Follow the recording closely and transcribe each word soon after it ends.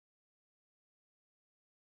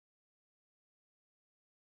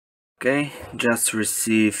Okay, just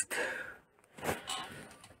received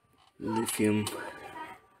lithium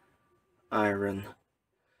iron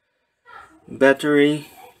battery,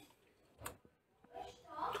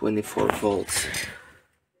 24 volts,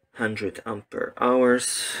 100 ampere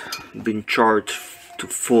hours, been charged to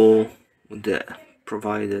full with the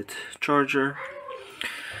provided charger,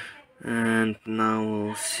 and now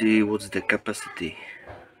we'll see what's the capacity.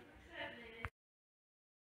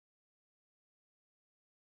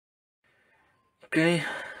 Okay,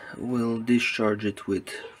 we'll discharge it with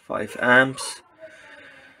 5 amps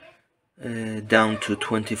down to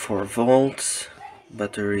 24 volts.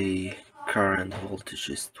 Battery current voltage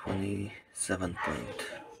is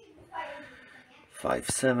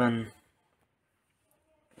 27.57.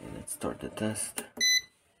 Let's start the test.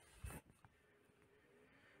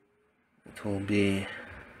 It will be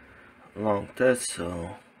a long test,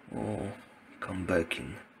 so we'll come back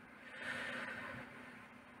in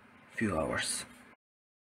a few hours.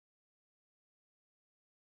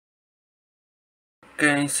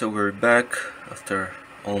 Okay, so we're back after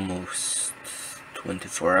almost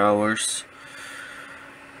 24 hours.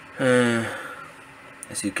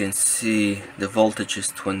 As you can see, the voltage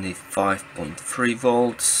is 25.3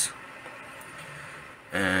 volts,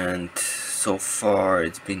 and so far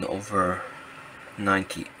it's been over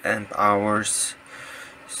 90 amp hours.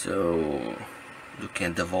 So looking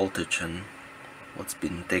at the voltage and what's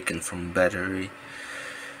been taken from battery,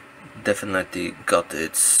 definitely got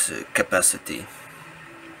its capacity.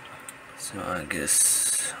 So I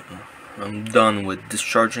guess I'm done with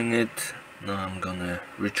discharging it. Now I'm gonna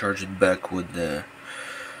recharge it back with the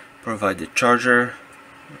provided charger,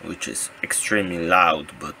 which is extremely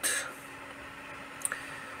loud, but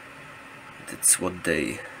that's what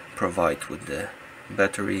they provide with the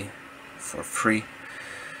battery for free.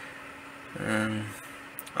 And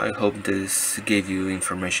I hope this gave you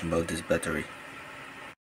information about this battery.